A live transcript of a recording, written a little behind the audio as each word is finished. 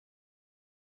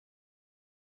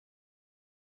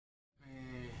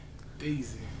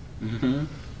Easy.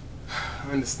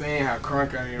 I understand how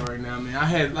crunk I am right now, man.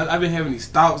 I've been having these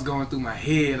thoughts going through my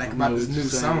head, like about this new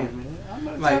song.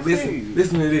 Like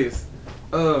listen to this.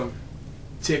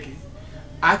 Check it.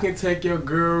 I can take your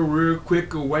girl real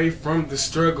quick away from the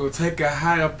struggle. Take her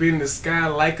high up in the sky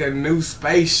like a new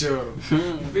space shuttle.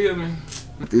 You feel me?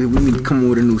 Dude, we need to come up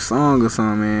with a new song or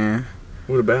something, man.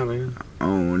 What about, man? I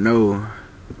don't know.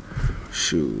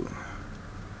 Shoot.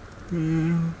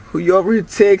 Man, who you over here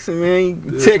texting, man?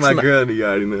 You That's my girl, you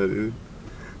already know, dude.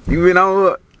 You been on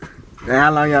what?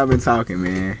 How long y'all been talking,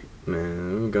 man?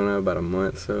 Man, we've been going out about a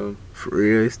month, so. For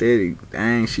real, steady.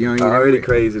 Dang, she on you. Already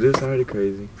crazy. This is already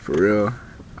crazy. For real.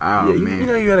 Oh, yeah, man. You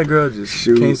know you got a girl, just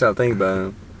can't stop thinking about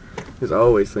him. Just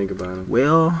always think about him.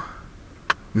 Well,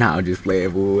 nah, I'm just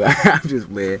playing, boo. I'm just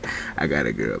playing. I got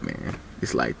a girl, man.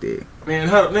 It's like that. Man,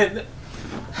 hold up, man.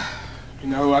 You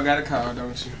know who I gotta call,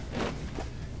 don't you?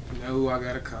 You know who I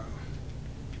gotta call.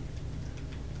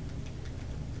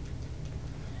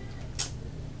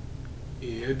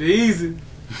 E.N.T.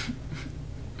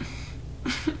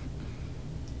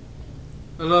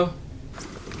 Hello?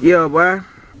 Yeah, boy.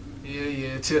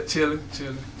 Yeah, chillin'.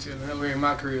 I'm in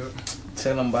my crib.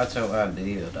 Tell them about your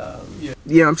idea, dog.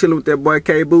 Yeah, I'm chilling with that boy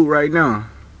K-Boot right now.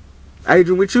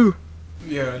 Adrian with you?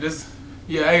 Yeah,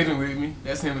 Adrian with me.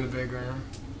 That's him in the background.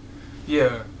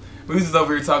 Yeah. We was just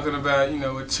over here talking about, you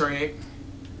know, a track.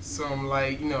 Something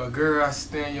like, you know, a girl I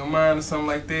stay in your mind or something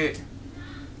like that.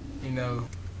 You know.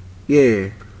 Yeah.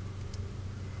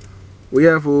 Well,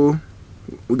 yeah, fool.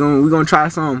 We gonna try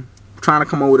something. Trying to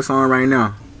come up with a song right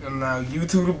now. And now you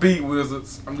two the beat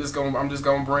wizards. I'm just gonna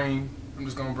bring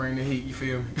the heat. You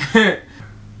feel me?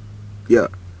 Yeah.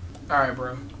 All right,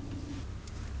 bro.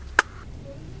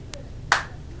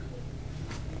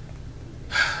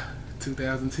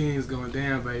 "2010 is going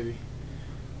down, baby."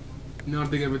 You know, I'm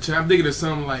thinking of a track. I'm thinking of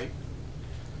something like.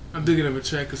 I'm thinking of a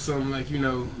track or something like, you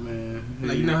know, man,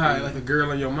 like you know how like a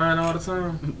girl on your mind all the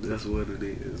time. That's what it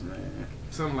is, man.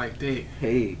 Something like that.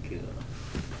 Hey, girl.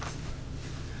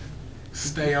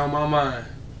 Stay on my mind.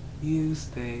 You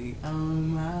stay on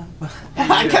my mind.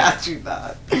 I got you,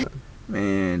 dog.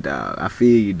 Man, dog, I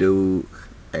feel you, dude.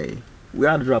 Hey, we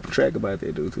ought to drop a track about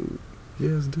that, dude, too. Yeah,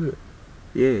 let's do it.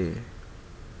 Yeah.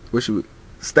 What should we?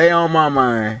 Stay on my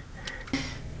mind.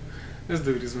 Let's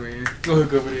do this, man. Go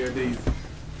hook up with E.N.T.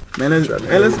 Man,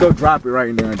 let's go drop it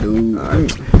right now, dude.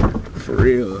 For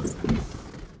real.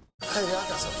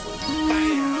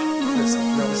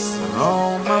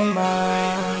 On my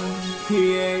mind,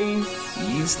 yeah.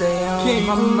 You stay on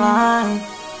my mind.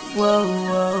 Whoa,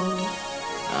 whoa.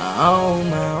 On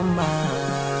my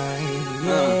mind,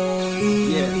 yeah.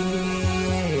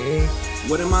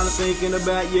 What am I thinking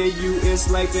about? Yeah, you, it's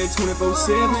like that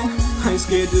 24/7. I ain't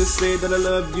scared to say that I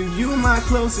love you. You my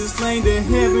closest lane to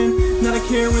heaven. Not a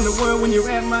care in the world when you're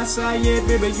at my side. Yeah,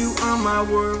 baby, you are my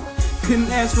world.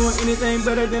 Couldn't ask for anything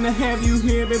better than to have you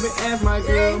here, baby, as my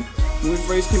girl. When we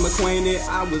first came acquainted,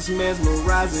 I was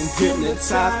mesmerized and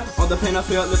hypnotized. All the pain I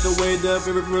felt left away the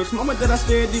very first moment that I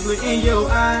stared deeply in your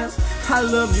eyes. I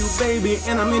love you, baby,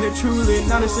 and I mean it truly.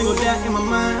 Not a single doubt in my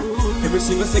mind. Every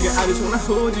single second I just wanna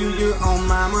hold you. You're on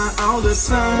my mind all the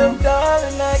time.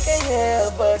 Darling, I can't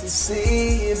help but to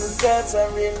see you because I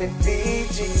really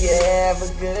need you. Yeah, I'm a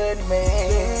good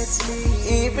man.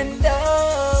 Even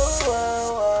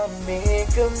though I'm in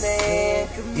command,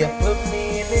 you put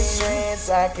me in this trance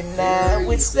I cannot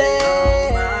withstand.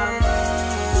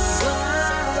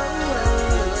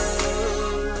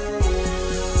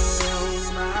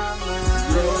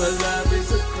 Your love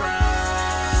is a crime.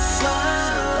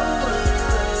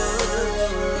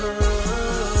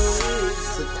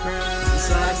 It's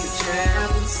like a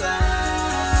trap inside.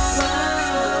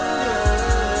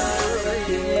 It's like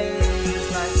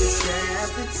a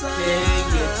trap inside. Can't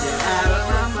get you out of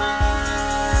my mind.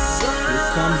 Here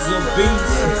comes the beat.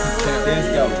 Let's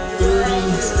go. 3,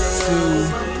 2,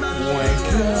 1,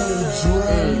 go.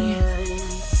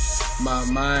 My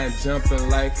mind jumping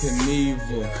like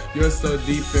Knievel. You're so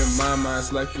deep in my mind,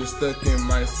 it's like you're stuck in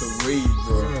my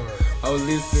cerebral. Oh,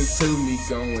 listen to me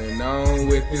going on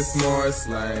with this smart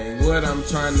slang. What I'm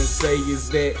trying to say is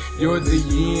that you're the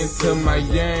yin to my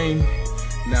yang.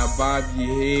 Now bob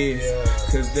your heads,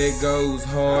 cause that goes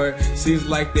hard. She's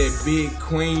like that big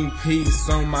queen piece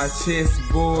on my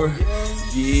chessboard.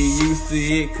 Get used to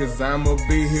it, cause I'ma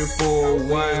be here for a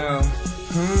while.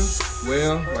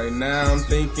 Well, right now I'm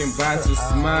thinking about your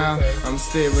smile. I'm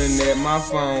staring at my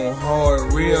phone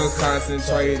hard, real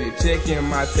concentrated, checking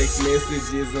my text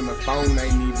messages and the phone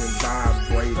ain't even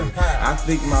vibrating. I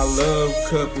think my love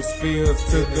cup is filled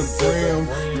to the brim.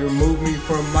 You remove me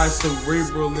from my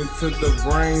cerebral into the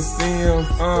brain stem.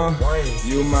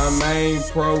 You my main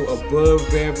pro,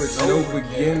 above average, no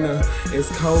beginner. It's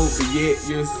cold, but yet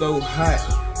you're so hot.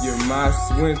 You're my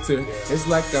winter. It's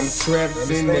like I'm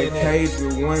trapped in that cage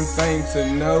with one thing to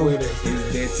know is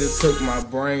that you took my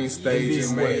brain stage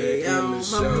and made it in the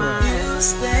show.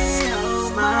 Stay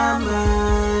on my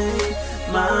mind,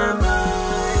 my mind.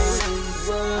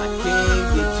 I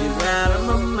can't get you out of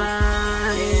my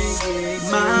mind,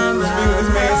 my mind.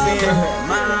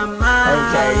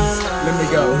 Okay, let me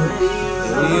go.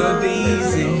 Real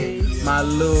easy. My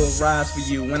love rise for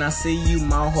you. When I see you,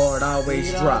 my heart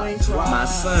always drop. My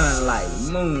sunlight,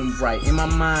 moon bright, in my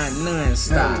mind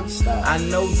non-stop. I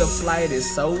know the flight is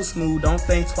so smooth, don't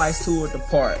think twice to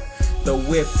depart. The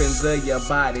weapons of your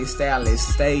body style is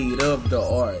state of the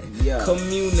art.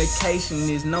 Communication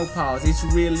is no pause, it's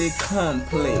really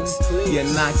complex. You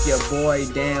knock your boy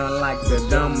down like the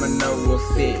domino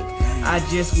effect. I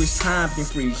just wish time can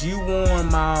freeze. You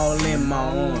warm all in my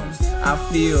arms. I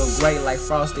feel great like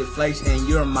frosted flakes and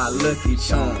you're my lucky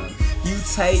charm. You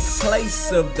take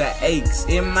place of the aches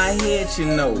in my head, you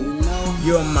know.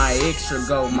 You're my extra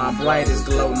gold, my brightest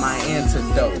glow, my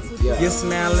antidote. You're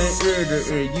smiling ear to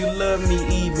ear, you love me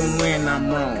even when I'm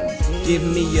wrong. Give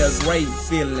me a great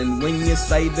feeling when you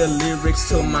say the lyrics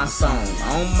to my song.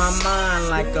 On my mind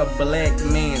like a black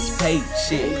man's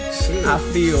paycheck. I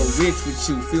feel rich with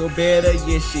you, feel better,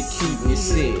 yes you keep me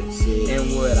sick.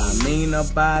 And what I mean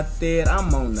about that,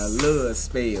 I'm on a love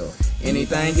spell.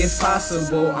 Anything is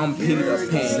possible, I'm Peter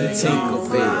Pan,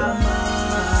 Tinkerbell.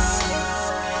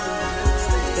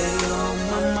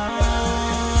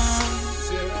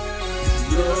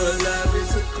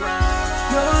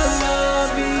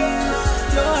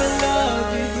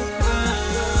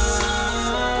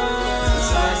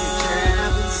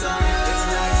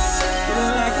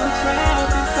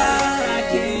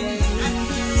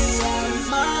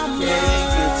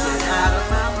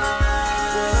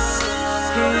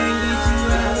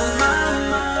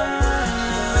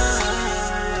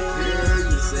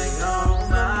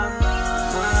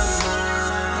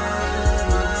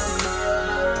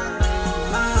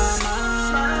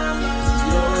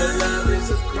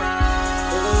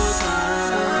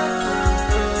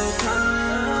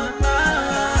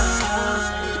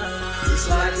 It's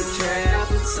like a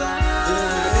trap inside.